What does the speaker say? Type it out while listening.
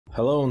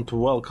Hello and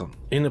welcome.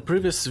 In a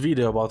previous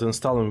video about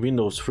installing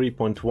Windows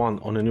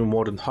 3.1 on a new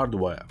modern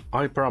hardware,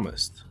 I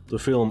promised to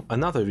film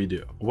another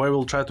video where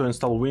we'll try to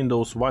install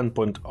Windows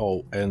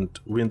 1.0 and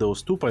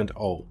Windows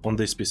 2.0 on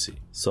this PC.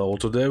 So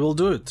today we'll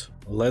do it.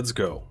 Let's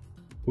go.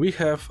 We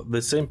have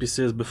the same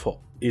PC as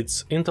before.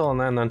 It's Intel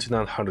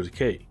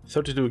i9-9900K,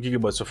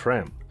 32GB of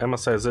RAM,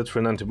 MSI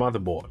Z390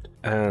 motherboard,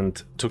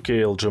 and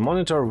 2K LG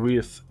monitor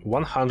with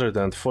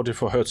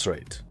 144Hz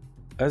rate.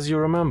 As you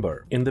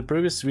remember, in the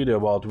previous video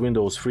about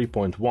Windows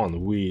 3.1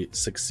 we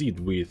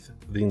succeed with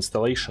the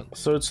installation,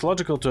 so it's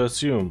logical to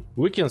assume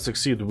we can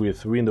succeed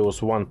with Windows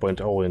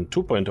 1.0 and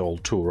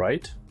 2.0 too,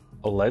 right?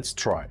 Let's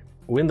try.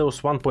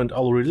 Windows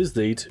 1.0 release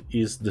date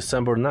is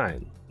December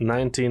 9,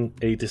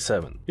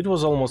 1987. It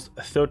was almost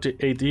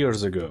 38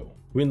 years ago.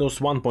 Windows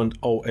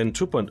 1.0 and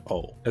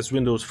 2.0 as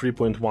Windows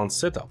 3.1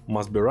 setup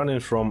must be running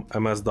from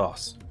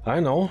MS-DOS. I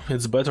know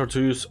it's better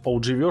to use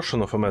OG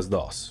version of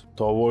MS-DOS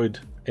to avoid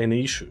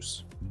any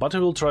issues, but I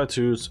will try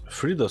to use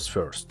FreeDOS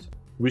first,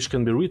 which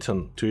can be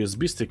written to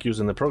USB stick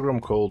using a program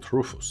called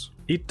Rufus.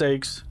 It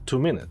takes 2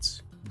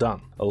 minutes.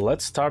 Done.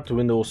 Let's start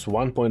Windows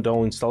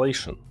 1.0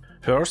 installation.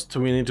 First,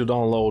 we need to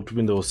download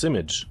Windows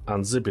image,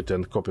 unzip it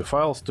and copy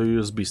files to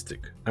USB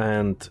stick.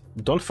 And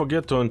don't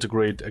forget to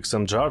integrate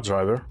XMGR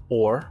driver,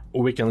 or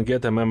we can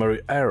get a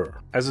memory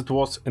error, as it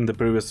was in the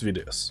previous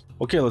videos.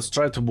 Okay, let's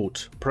try to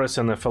boot. Press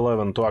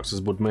F11 to access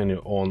boot menu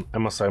on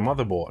MSI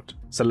motherboard.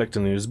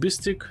 Selecting USB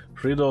stick,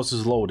 FreeDOS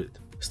is loaded.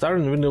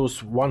 Starting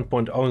Windows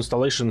 1.0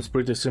 installation is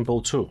pretty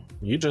simple too.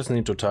 You just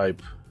need to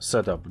type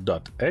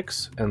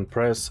setup.x and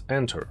press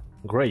enter.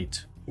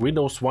 Great,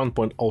 Windows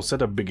 1.0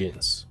 setup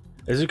begins.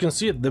 As you can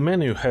see, the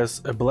menu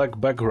has a black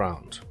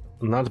background,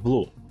 not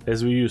blue.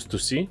 As we used to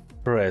see,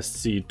 press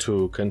C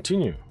to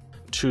continue.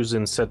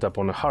 Choosing setup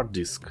on a hard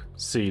disk,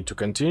 C to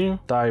continue,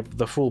 type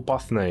the full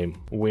path name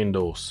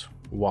Windows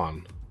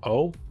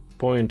 1.0,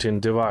 pointing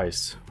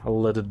device,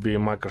 let it be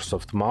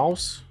Microsoft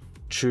mouse,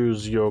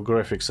 choose your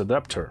graphics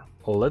adapter,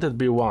 let it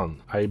be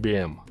one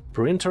IBM.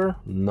 Printer?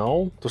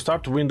 No. To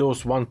start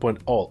Windows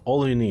 1.0,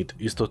 all you need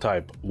is to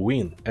type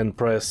Win and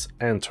press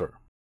enter.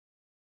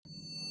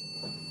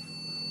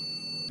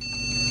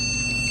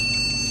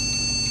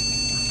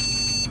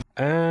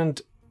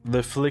 And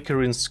the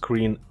flickering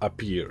screen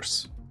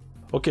appears.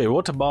 Okay,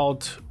 what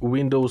about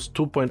Windows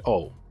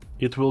 2.0?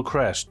 It will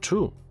crash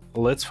too?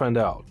 Let's find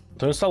out.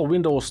 To install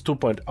Windows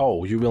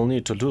 2.0 you will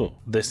need to do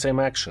the same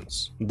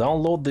actions.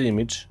 Download the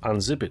image,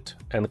 unzip it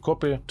and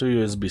copy to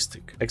USB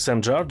stick.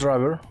 XMGR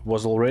driver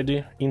was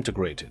already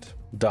integrated.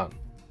 Done.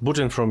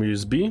 Booting from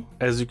USB,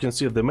 as you can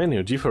see the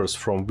menu differs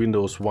from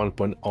Windows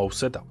 1.0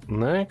 setup.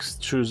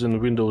 Next, choosing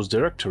Windows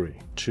directory,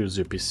 choose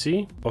your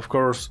PC. Of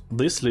course,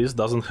 this list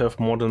doesn't have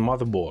modern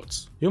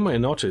motherboards. You may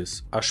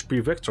notice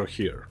HP vector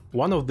here.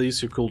 One of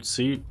these you could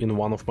see in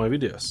one of my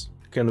videos.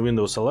 Can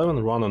Windows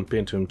 11 run on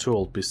Pentium 2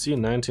 old PC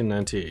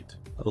 1998?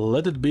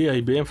 Let it be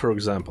IBM for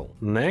example.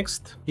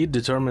 Next, it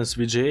determines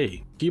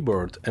VGA,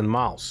 keyboard and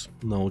mouse.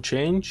 No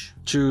change.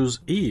 Choose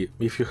E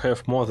if you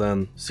have more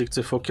than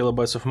 64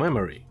 KB of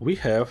memory. We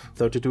have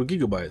 32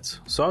 GB,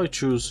 so I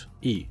choose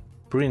E.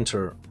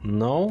 Printer,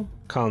 no.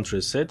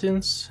 Country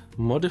settings,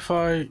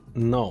 modify,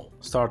 no.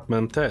 Start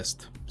mem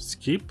test,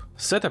 skip.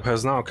 Setup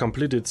has now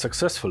completed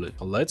successfully.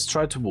 Let's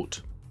try to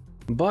boot.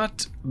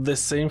 But the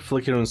same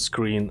flickering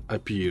screen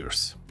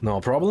appears. No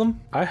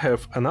problem, I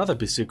have another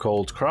PC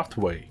called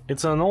Craftway.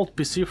 It's an old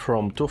PC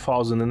from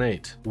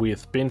 2008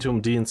 with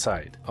Pentium D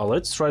inside.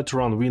 Let's try to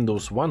run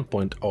Windows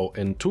 1.0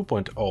 and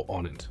 2.0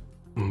 on it.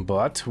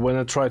 But when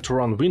I tried to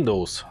run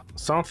Windows,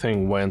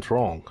 something went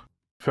wrong.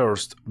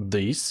 First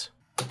this.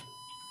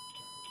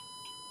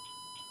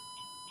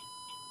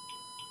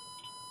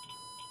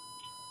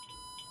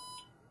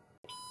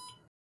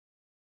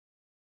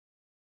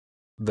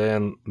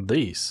 Then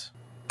this.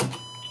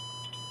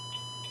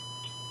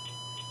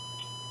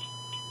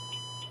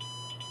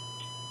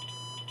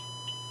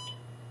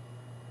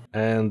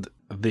 And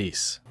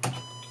this.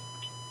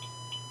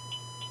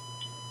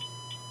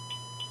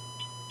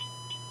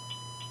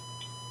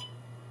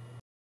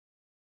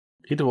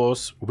 It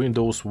was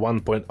Windows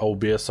 1.0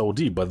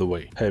 BSOD, by the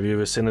way. Have you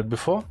ever seen it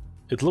before?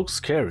 It looks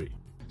scary.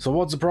 So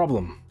what's the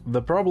problem?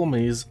 The problem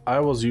is I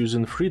was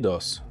using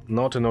FreeDOS,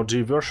 not an OG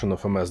version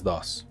of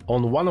MS-DOS.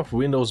 On one of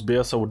Windows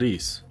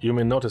BSODs, you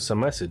may notice a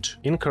message,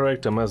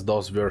 incorrect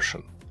MS-DOS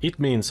version. It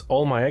means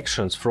all my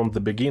actions from the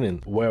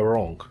beginning were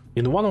wrong.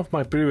 In one of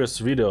my previous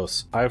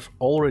videos, I've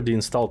already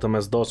installed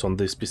MS-DOS on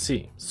this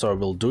PC, so I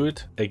will do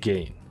it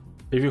again.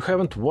 If you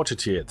haven't watched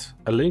it yet,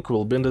 a link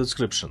will be in the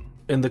description.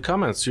 In the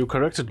comments you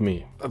corrected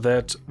me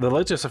that the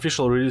latest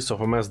official release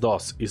of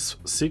MS-DOS is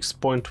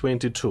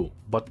 6.22,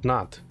 but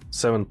not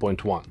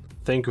 7.1.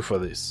 Thank you for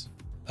this.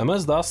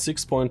 MS-DOS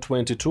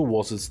 6.22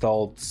 was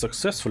installed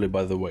successfully,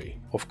 by the way.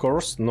 Of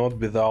course, not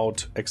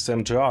without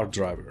XMGR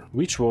driver,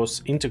 which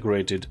was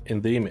integrated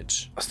in the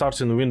image.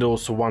 Starting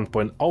Windows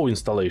 1.0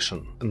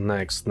 installation.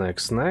 Next,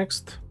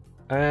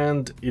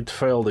 and it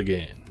failed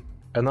again.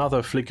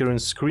 Another flickering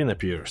screen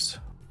appears.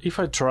 If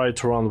I try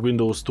to run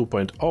Windows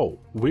 2.0,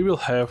 we will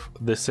have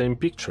the same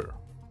picture.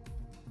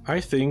 I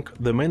think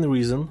the main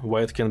reason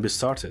why it can be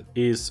started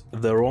is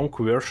the wrong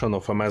version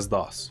of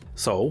MS-DOS.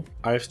 So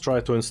I've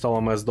tried to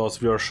install MS-DOS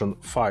version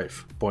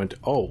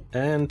 5.0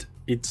 and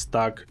it's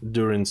stuck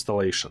during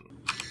installation.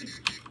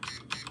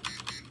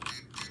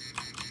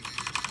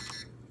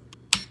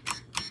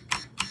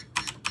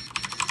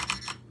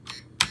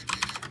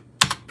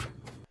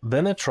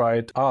 Then I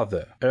tried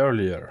other,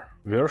 earlier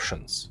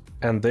versions,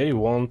 and they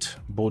won't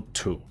boot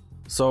too.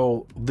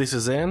 So this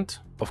is the end?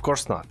 Of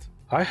course not.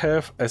 I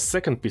have a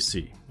second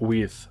PC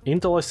with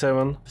Intel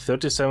i7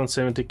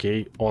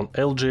 3770K on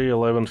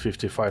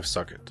LJ1155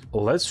 socket.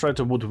 Let's try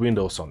to boot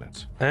Windows on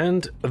it.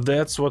 And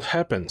that's what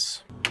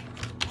happens.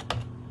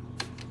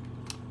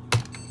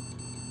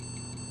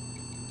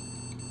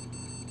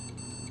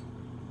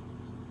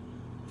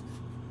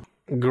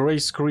 Gray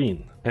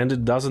screen, and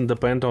it doesn't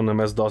depend on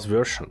MS-DOS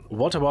version.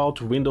 What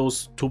about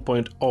Windows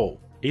 2.0?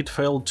 It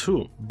failed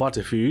too, but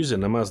if you're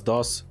using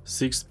MS-DOS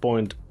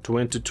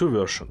 6.22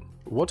 version,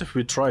 what if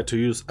we try to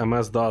use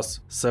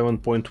MS-DOS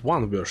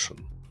 7.1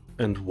 version?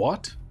 And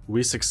what?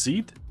 We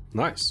succeed?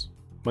 Nice.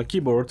 My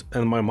keyboard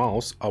and my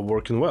mouse are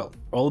working well,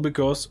 all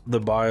because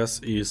the BIOS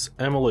is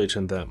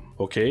emulating them.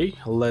 Okay,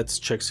 let's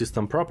check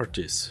system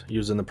properties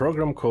using a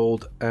program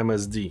called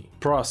MSD.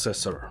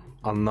 Processor,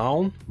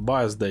 unknown,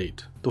 BIOS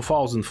date,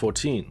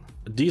 2014.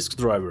 Disk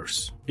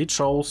drivers, it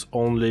shows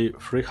only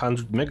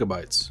 300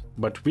 megabytes,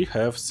 but we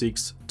have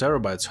 6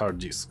 terabytes hard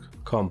disk.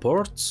 COM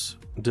ports,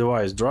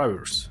 device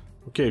drivers.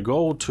 Okay,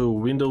 go to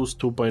Windows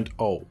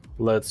 2.0.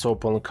 Let's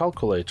open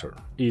calculator.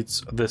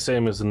 It's the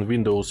same as in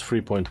Windows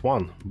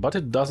 3.1, but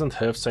it doesn't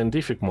have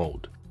scientific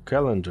mode.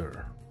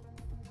 Calendar.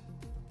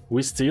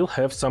 We still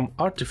have some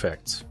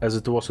artifacts, as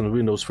it was in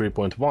Windows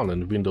 3.1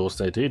 and Windows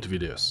 98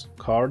 videos.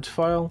 Card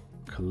file,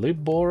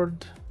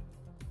 clipboard,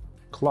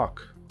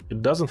 clock.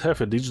 It doesn't have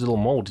a digital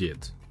mode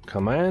yet.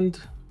 Command,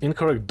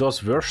 incorrect DOS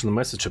version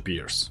message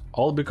appears,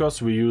 all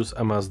because we use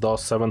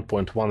MS-DOS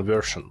 7.1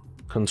 version.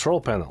 Control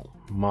panel,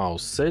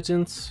 mouse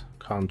settings,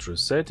 country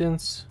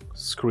settings,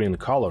 screen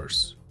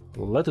colors.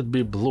 Let it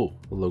be blue,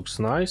 looks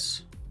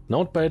nice.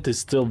 Notepad is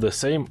still the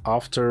same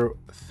after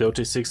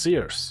 36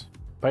 years.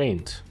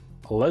 Paint.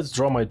 Let's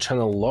draw my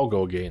channel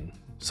logo again.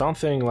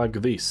 Something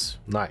like this,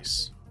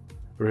 nice.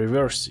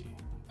 Reversi.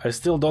 I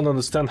still don't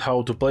understand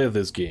how to play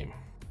this game.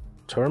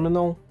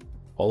 Terminal.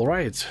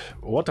 Alright,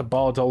 what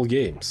about all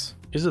games?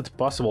 Is it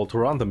possible to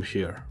run them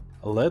here?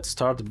 Let's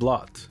start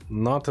Blood.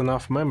 Not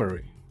enough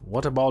memory.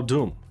 What about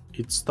Doom?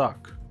 It's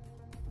stuck.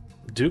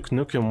 Duke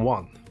Nukem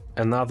 1.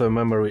 Another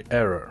memory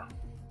error.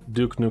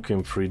 Duke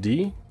Nukem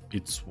 3D.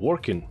 It's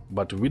working,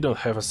 but we don't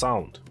have a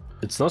sound.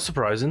 It's not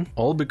surprising,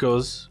 all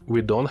because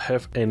we don't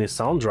have any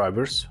sound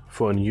drivers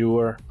for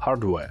newer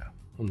hardware.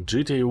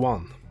 GTA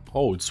 1.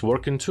 Oh, it's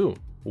working too.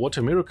 What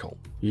a miracle.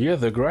 Yeah,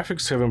 the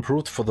graphics have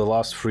improved for the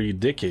last 3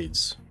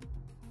 decades.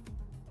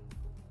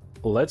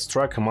 Let's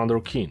try Commander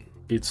Keen.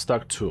 It's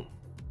stuck too.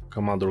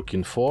 Commander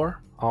Keen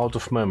 4, out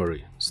of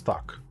memory,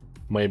 stuck.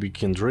 Maybe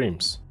Keen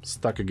Dreams,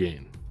 stuck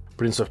again.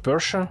 Prince of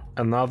Persia,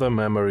 another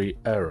memory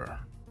error.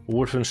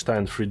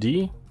 Wolfenstein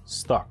 3D,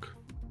 stuck.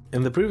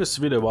 In the previous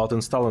video about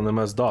installing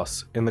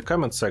MS-DOS, in the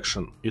comment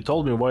section, you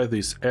told me why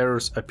these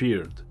errors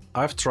appeared.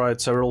 I've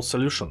tried several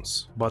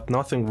solutions, but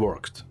nothing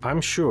worked. I'm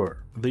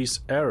sure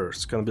these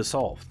errors can be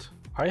solved.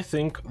 I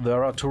think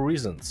there are 2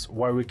 reasons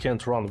why we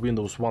can't run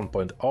Windows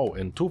 1.0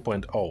 and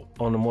 2.0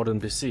 on a modern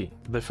PC.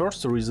 The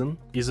first reason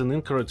is an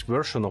incorrect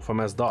version of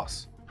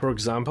MS-DOS. For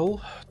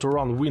example, to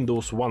run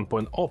Windows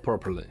 1.0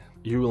 properly,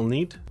 you will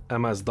need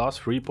MS-DOS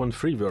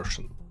 3.3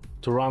 version.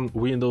 To run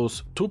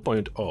Windows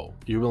 2.0,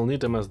 you will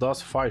need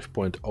MS-DOS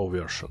 5.0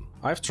 version.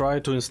 I've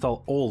tried to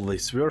install all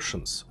these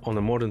versions on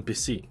a modern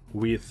PC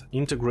with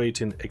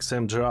integrating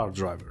XMGR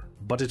driver,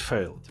 but it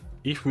failed.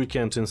 If we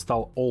can't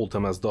install old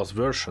MS-DOS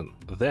version,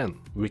 then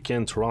we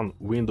can't run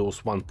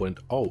Windows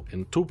 1.0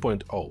 and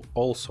 2.0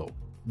 also.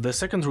 The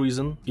second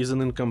reason is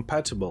an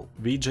incompatible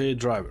VGA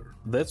driver.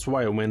 That's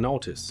why we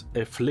notice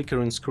a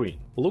flickering screen.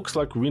 Looks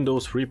like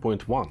Windows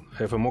 3.1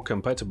 have a more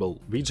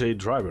compatible VGA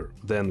driver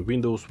than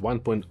Windows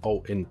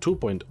 1.0 and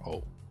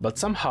 2.0. But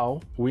somehow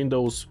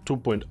Windows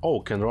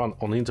 2.0 can run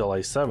on Intel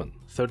i7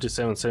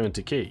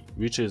 3770K,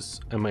 which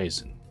is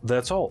amazing.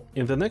 That's all.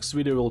 In the next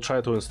video we'll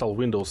try to install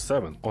Windows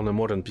 7 on a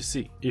modern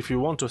PC. If you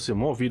want to see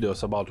more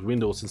videos about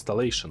Windows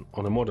installation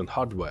on a modern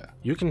hardware,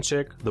 you can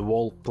check the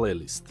wall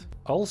playlist.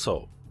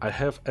 Also, I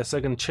have a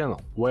second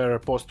channel where I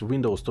post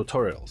Windows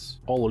tutorials.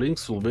 All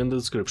links will be in the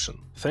description.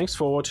 Thanks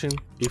for watching.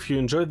 If you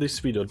enjoyed this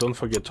video, don't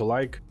forget to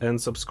like and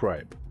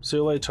subscribe. See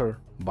you later.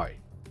 Bye.